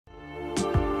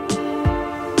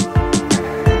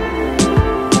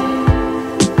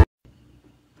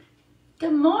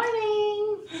Good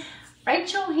morning.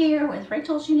 Rachel here with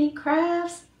Rachel's Unique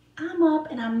Crafts. I'm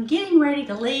up and I'm getting ready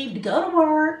to leave to go to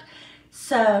work.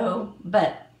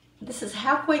 But this is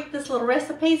how quick this little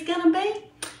recipe is gonna be.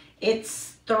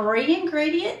 It's 3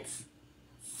 ingredients.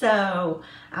 So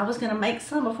I was gonna make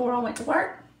some before I went to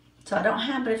work. So I don't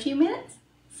have but a few minutes.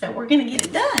 So we're gonna get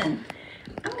it done.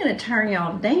 I'm gonna turn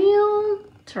y'all down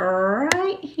to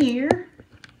right here.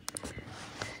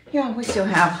 Y'all, we still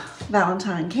have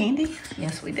Valentine candy.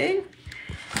 Yes, we do.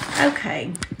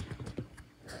 Okay.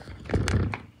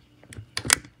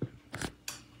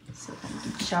 So I'm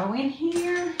gonna get y'all in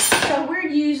here. So we're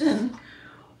using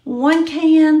 1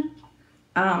 can.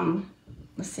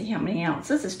 Let's see how many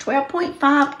ounces. It's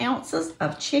 12.5 ounces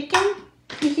of chicken.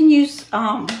 You can use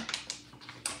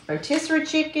rotisserie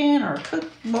chicken or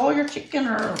boil your chicken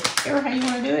or whatever how you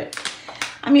want to do it.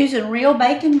 I'm using real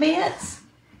bacon bits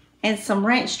and some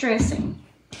ranch dressing.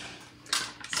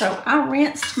 So I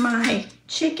rinsed my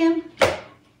chicken,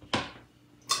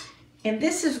 and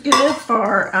this is good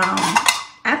for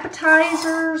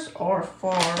appetizers or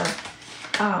for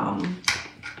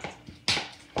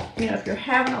you know, if you're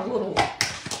having a little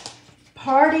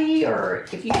party, or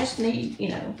if you just need, you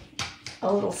know,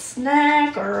 a little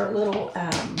snack or a little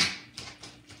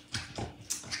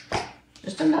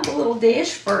just another little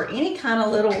dish for any kind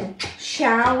of little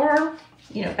shower,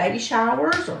 you know, baby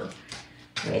showers or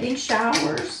wedding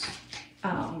showers.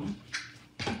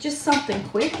 Just something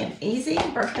quick and easy,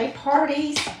 birthday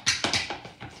parties,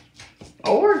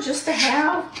 or just to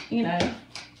have, you know,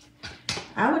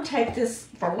 I would take this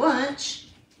for lunch.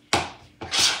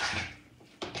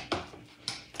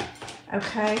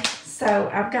 Okay,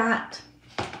 so I've got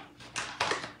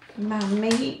my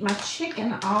meat, my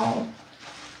chicken all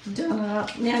done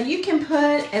up. Now you can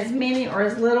put as many or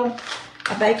as little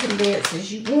bacon bits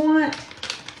as you want.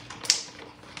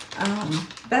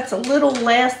 That's a little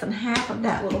less than half of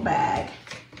that little bag.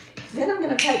 Then I'm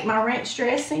going to take my ranch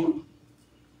dressing,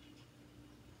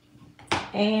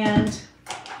 and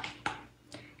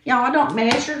y'all, I don't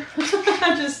measure.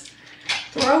 I just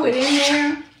throw it in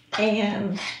there,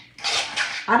 and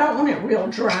I don't want it real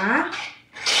dry,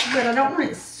 but I don't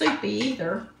want it soupy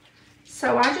either.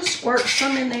 So I just squirt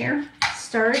some in there,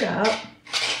 stir it up,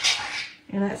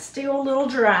 and that's still a little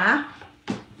dry.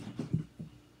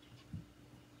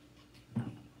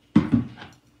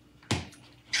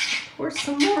 Pour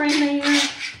some more in there.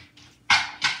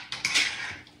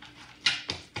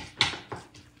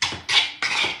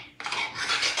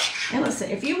 And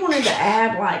listen, if you wanted to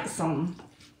add like some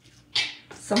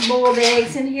boiled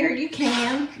eggs in here, you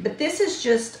can. But this is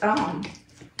just a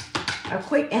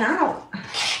quick, and I don't,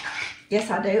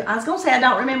 yes I do. I was gonna say I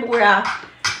don't remember where I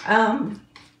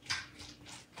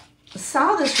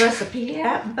saw this recipe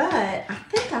at, but I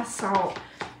think I saw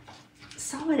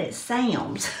it at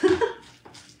Sam's.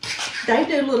 They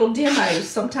do little demos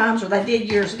sometimes, or they did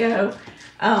years ago.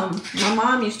 My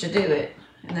mom used to do it,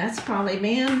 and that's probably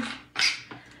been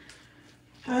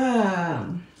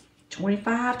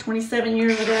 25, 27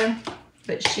 years ago.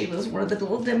 But she was one of the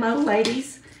little demo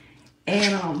ladies,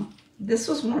 and this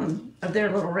was one of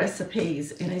their little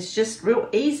recipes, and it's just real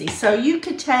easy. So you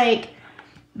could take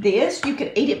this, you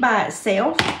could eat it by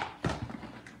itself.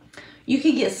 You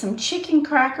could get some chicken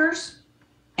crackers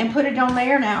and put it on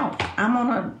there. Now, I'm on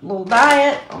a little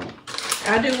diet.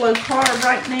 I do low carb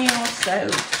right now, so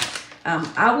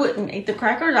I wouldn't eat the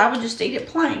crackers. I would just eat it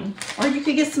plain. Or you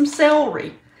could get some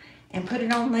celery and put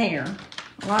it on there.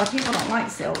 A lot of people don't like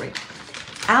celery.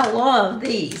 I love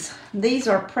these. These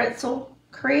are pretzel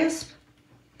crisp,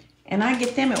 and I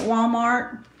get them at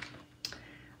Walmart.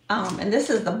 And this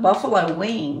is the buffalo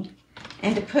wing.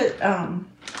 And to put,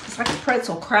 it's like a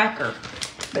pretzel cracker,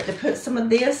 but to put some of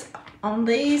this on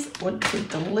these would be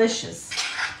delicious.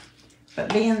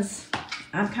 But beans,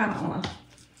 I'm kind of on a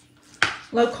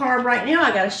low carb right now. I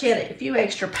got to shed a few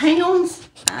extra pounds.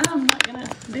 I'm not going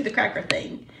to do the cracker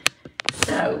thing.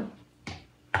 So,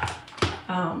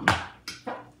 I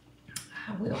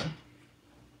will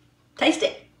taste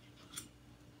it.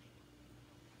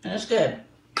 And it's good.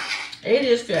 It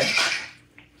is good.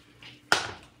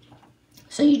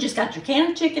 So you just got your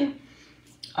can of chicken.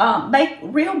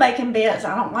 Real bacon bits.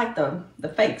 I don't like the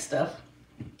fake stuff.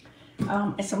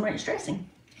 And some ranch dressing.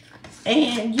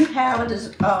 And you have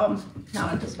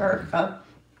not a dessert, a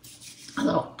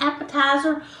little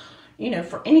appetizer, you know,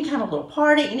 for any kind of little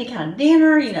party, any kind of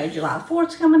dinner. You know, July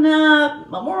 4th's coming up,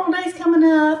 Memorial Day's coming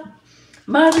up,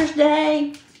 Mother's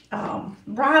Day,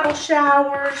 bridal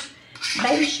showers,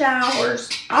 baby showers,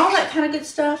 all that kind of good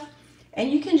stuff. And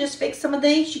you can just fix some of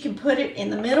these. You can put it in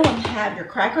the middle and have your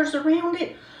crackers around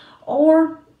it.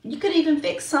 Or you could even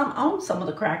fix some on some of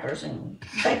the crackers and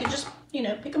they could just, you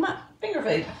know, pick them up, finger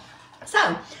food.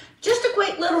 So, just a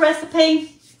quick little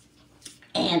recipe.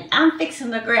 And I'm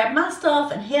fixing to grab my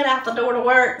stuff and head out the door to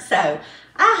work. So,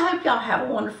 I hope y'all have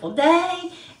a wonderful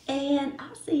day. And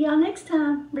I'll see y'all next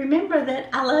time. Remember that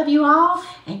I love you all.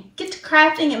 And get to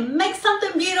crafting and make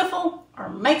something beautiful or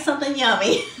make something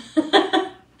yummy.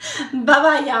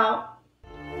 Bye-bye, y'all.